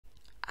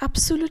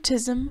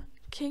Absolutism,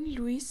 King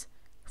Louis,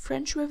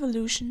 French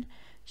Revolution.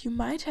 You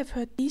might have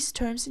heard these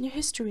terms in your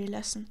history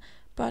lesson,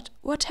 but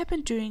what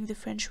happened during the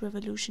French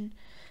Revolution?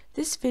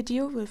 This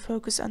video will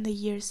focus on the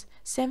years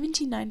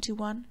 1791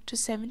 to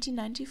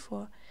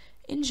 1794.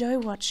 Enjoy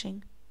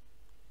watching.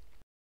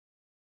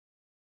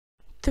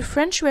 The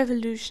French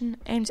Revolution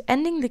aimed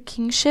ending the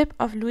kingship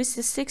of Louis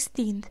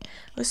XVI,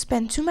 who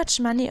spent too much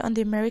money on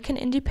the American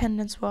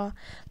Independence War.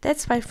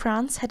 That's why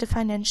France had a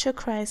financial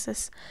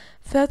crisis.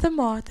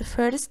 Furthermore, the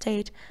Third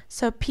Estate,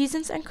 so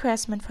peasants and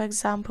craftsmen, for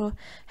example,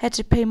 had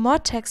to pay more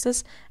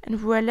taxes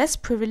and were less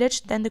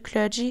privileged than the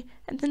clergy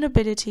and the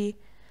nobility.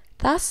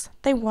 Thus,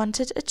 they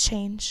wanted a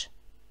change.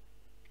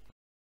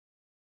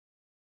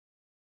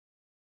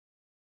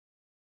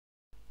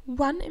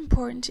 One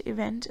important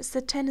event is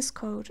the Tennis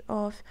Code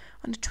on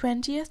the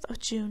 20th of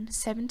June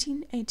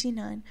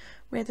 1789,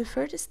 where the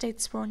Third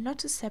Estate swore not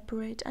to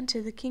separate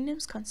until the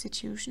kingdom's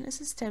constitution is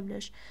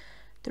established.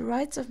 The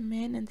rights of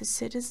man and the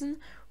citizen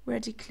were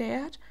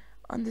declared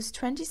on the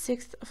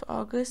 26th of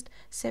August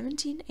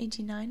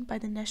 1789 by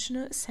the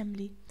National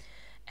Assembly.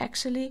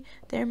 Actually,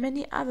 there are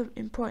many other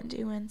important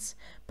events,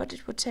 but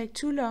it would take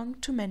too long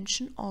to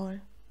mention all.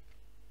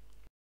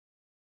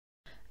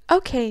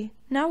 Okay,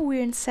 now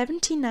we're in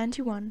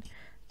 1791.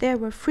 There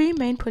were three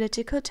main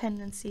political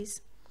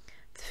tendencies.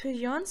 The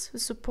Feuillants, who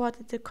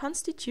supported the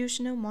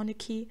constitutional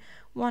monarchy,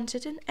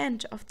 wanted an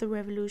end of the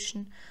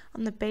revolution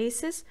on the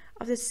basis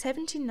of the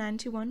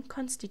 1791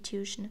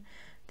 constitution.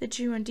 The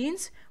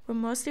Girondins were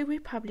mostly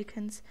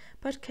Republicans,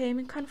 but came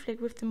in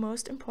conflict with the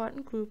most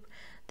important group,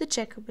 the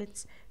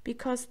Jacobins,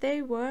 because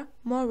they were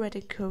more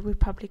radical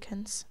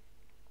Republicans.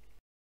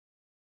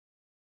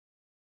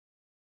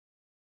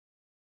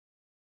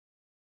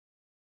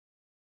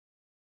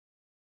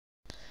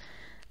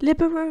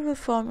 Liberal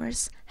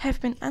reformers have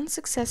been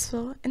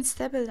unsuccessful in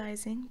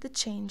stabilizing the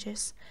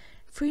changes.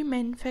 Three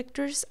main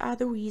factors are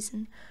the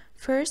reason.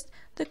 First,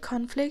 the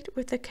conflict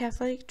with the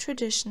Catholic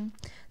tradition.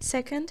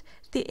 Second,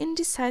 the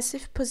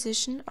indecisive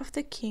position of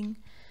the king.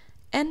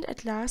 And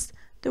at last,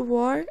 the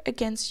war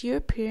against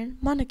European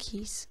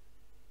monarchies.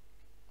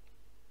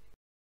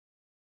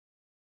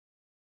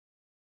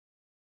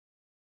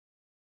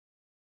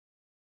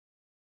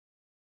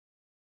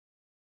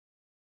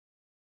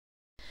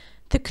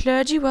 The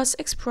clergy was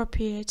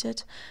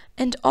expropriated,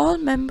 and all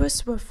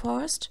members were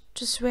forced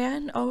to swear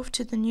an oath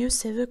to the new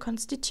civil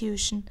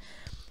constitution.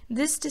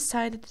 This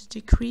decided the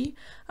decree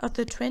of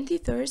the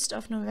 23rd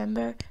of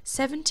November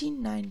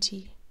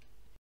 1790.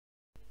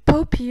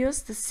 Pope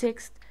Pius VI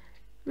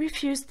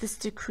refused this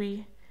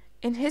decree.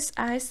 In his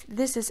eyes,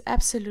 this is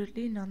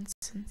absolutely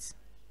nonsense.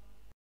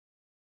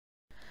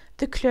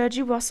 The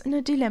clergy was in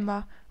a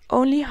dilemma,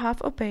 only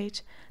half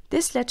obeyed.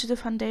 This led to the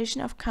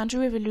foundation of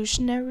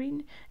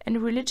counter-revolutionary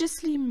and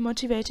religiously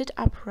motivated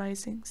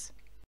uprisings.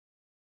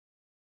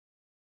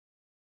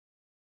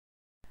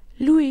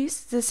 Louis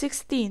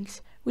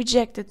XVI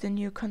rejected the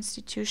new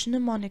constitutional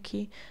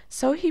monarchy,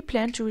 so he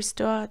planned to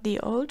restore the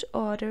old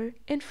order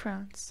in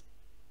France.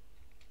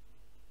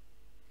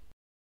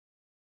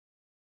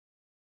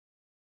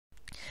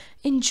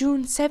 In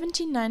June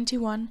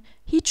 1791,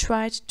 he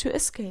tried to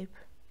escape.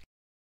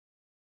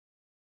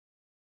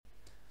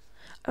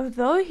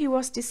 Although he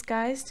was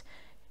disguised,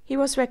 he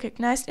was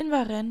recognized in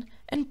Varennes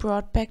and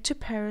brought back to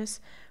Paris,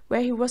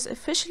 where he was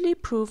officially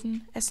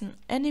proven as an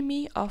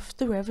enemy of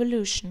the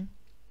revolution.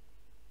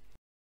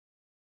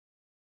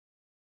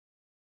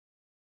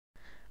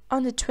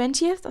 On the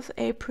 20th of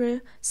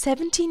April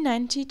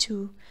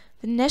 1792,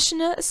 the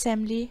National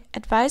Assembly,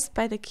 advised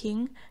by the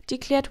king,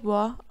 declared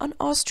war on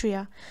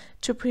Austria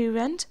to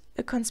prevent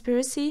a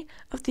conspiracy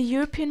of the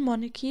European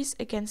monarchies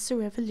against the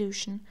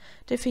revolution.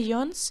 The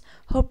Feuillants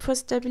hoped for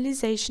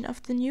stabilization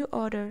of the new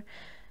order.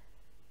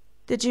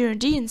 The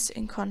Girondins,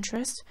 in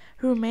contrast,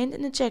 who remained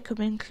in the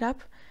Jacobin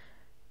club,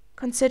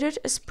 considered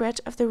a spread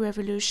of the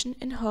revolution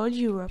in whole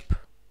Europe.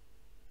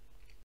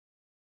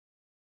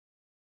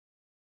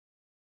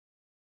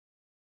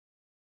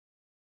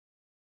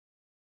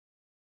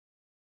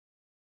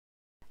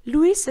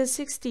 Louis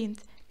XVI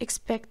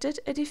expected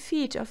a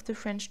defeat of the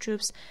French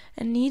troops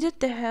and needed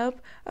the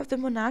help of the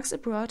monarchs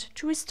abroad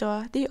to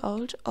restore the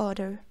old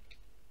order.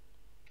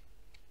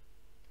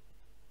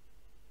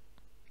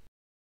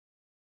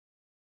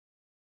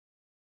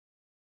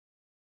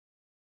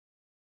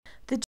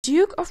 The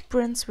Duke of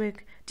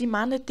Brunswick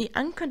demanded the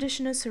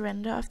unconditional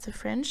surrender of the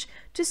French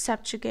to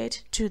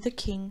subjugate to the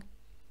king.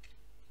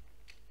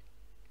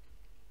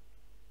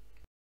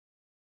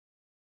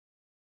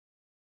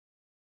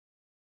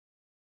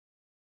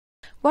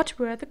 What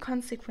were the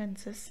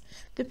consequences?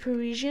 The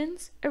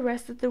Parisians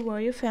arrested the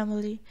royal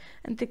family,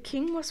 and the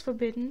king was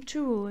forbidden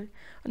to rule.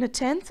 On the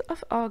 10th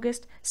of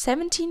August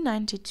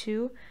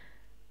 1792,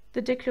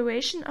 the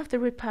declaration of the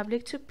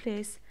Republic took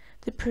place.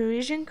 The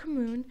Parisian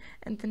Commune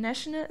and the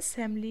National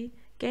Assembly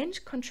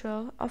gained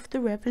control of the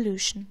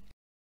revolution.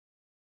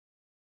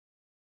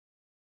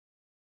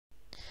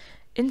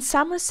 In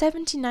summer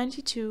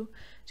 1792,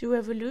 The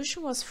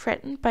revolution was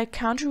threatened by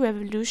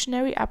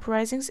counter-revolutionary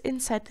uprisings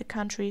inside the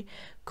country,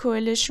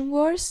 coalition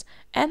wars,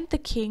 and the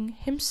king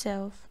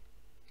himself.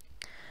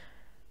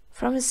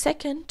 From the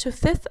 2nd to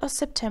 5th of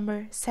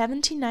September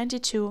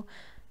 1792,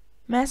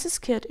 masses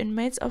killed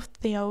inmates of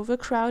the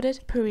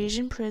overcrowded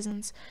Parisian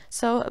prisons,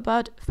 so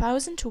about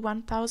 1,000 to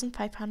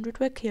 1,500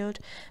 were killed,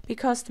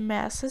 because the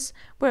masses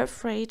were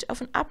afraid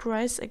of an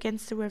uprising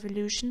against the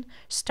revolution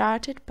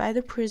started by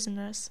the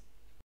prisoners.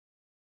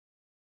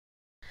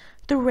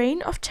 The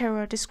Reign of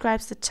Terror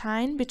describes the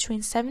time between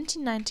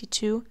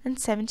 1792 and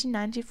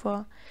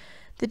 1794.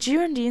 The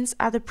Girondins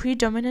are the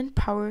predominant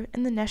power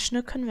in the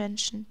National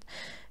Convention,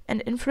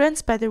 and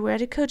influenced by the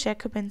radical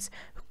Jacobins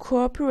who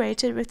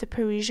cooperated with the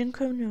Parisian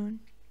Commune.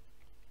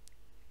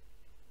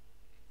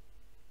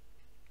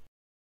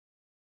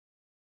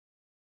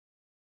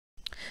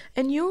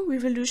 A new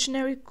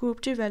revolutionary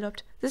group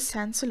developed, the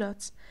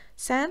Sans-Culottes.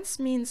 Sans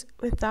means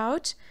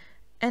without,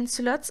 and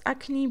culottes are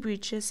knee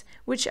breeches,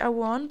 which are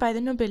worn by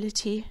the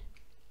nobility.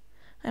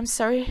 I'm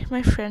sorry,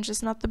 my French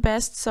is not the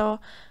best, so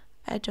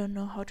I don't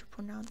know how to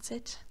pronounce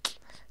it.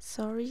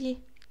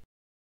 Sorry.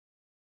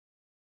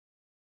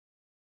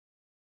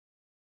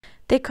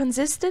 They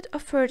consisted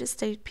of third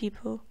estate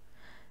people,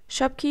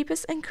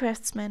 shopkeepers and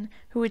craftsmen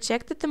who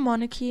rejected the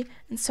monarchy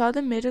and saw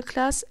the middle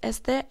class as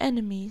their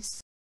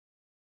enemies.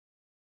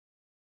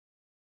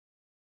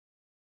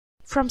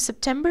 From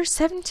September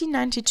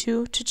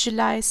 1792 to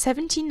July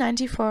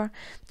 1794,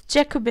 the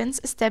Jacobins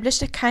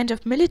established a kind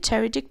of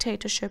military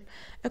dictatorship,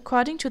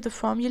 according to the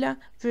formula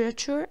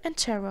virtue and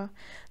terror.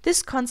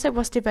 This concept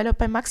was developed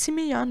by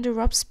Maximilien de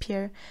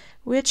Robespierre.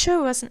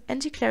 Virtue was an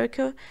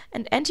anti-clerical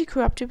and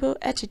anti-corruptible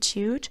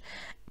attitude,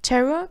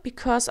 terror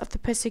because of the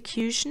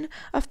persecution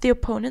of the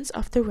opponents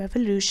of the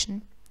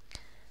revolution.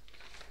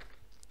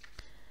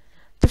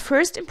 The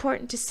first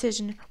important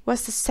decision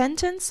was the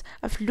sentence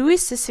of Louis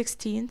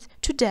XVI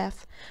to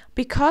death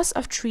because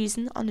of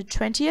treason on the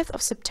 20th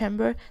of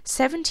September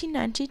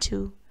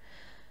 1792.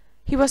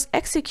 He was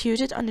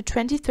executed on the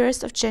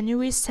 23rd of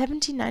January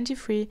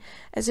 1793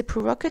 as a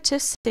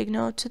provocative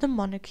signal to the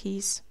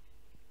monarchies.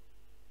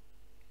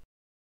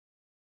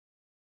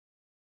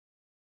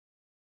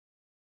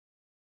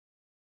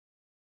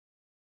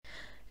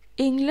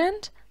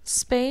 England,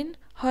 Spain,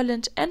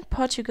 Holland and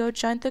Portugal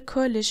joined the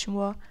coalition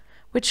war,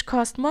 which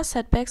caused more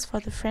setbacks for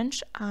the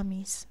French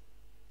armies.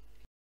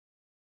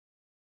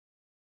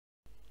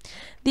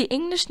 The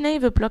English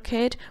naval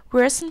blockade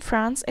worsened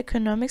France's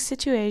economic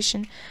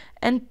situation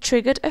and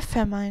triggered a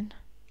famine.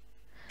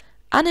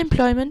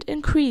 Unemployment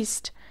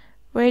increased,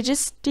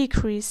 wages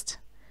decreased.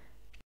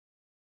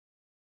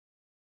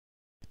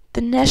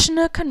 The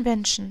National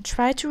Convention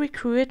tried to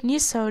recruit new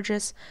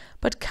soldiers,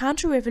 but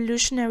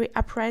counter-revolutionary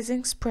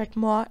uprisings spread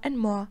more and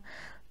more.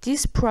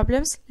 These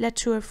problems led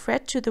to a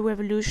threat to the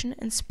revolution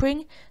in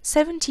spring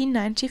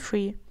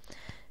 1793.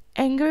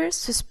 Anger,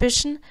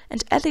 suspicion,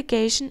 and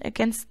allegation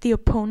against the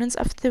opponents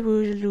of the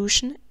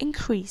revolution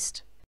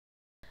increased.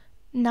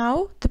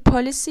 Now, the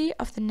policy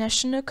of the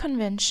National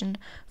Convention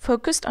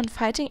focused on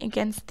fighting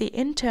against the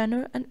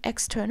internal and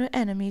external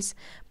enemies,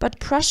 but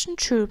Prussian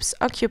troops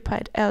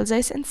occupied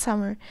Alsace in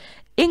summer,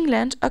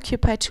 England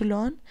occupied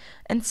Toulon,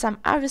 and some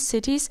other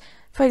cities,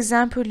 for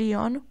example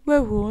Lyon,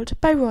 were ruled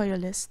by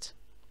royalists.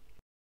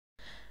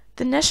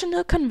 The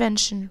National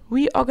Convention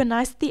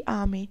reorganized the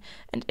army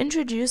and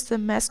introduced the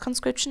mass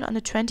conscription on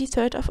the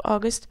 23rd of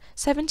August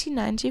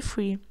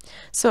 1793,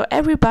 so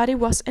everybody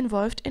was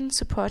involved in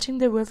supporting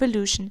the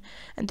revolution,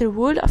 and the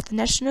rule of the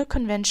National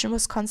Convention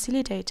was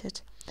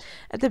consolidated.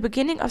 At the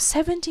beginning of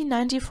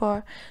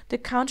 1794, the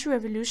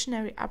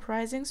counter-revolutionary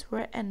uprisings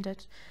were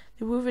ended.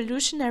 The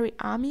revolutionary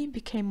army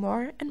became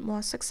more and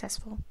more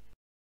successful.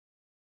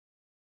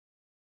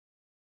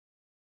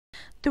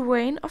 The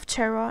Reign of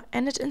Terror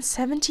ended in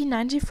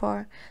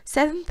 1794.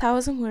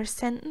 7,000 were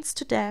sentenced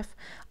to death.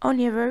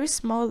 Only a very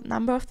small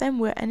number of them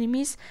were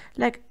enemies,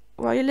 like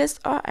royalists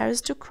or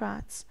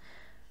aristocrats.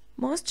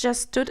 Most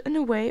just stood in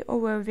the way or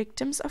were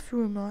victims of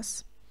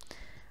rumors.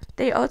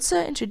 They also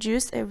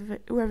introduced a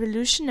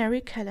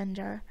revolutionary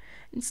calendar.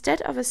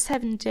 Instead of a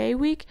 7-day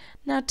week,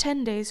 now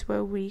 10 days were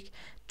a week,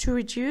 to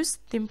reduce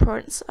the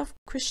importance of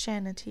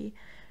Christianity.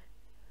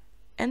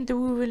 And the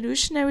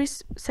revolutionary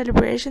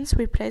celebrations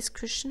replaced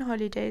Christian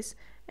holidays,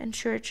 and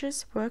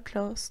churches were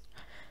closed.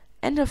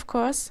 And of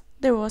course,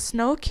 there was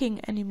no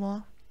king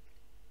anymore.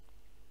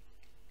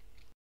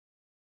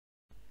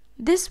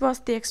 This was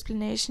the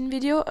explanation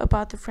video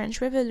about the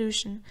French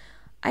Revolution.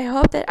 I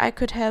hope that I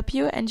could help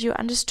you and you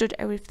understood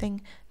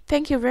everything.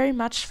 Thank you very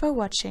much for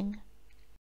watching.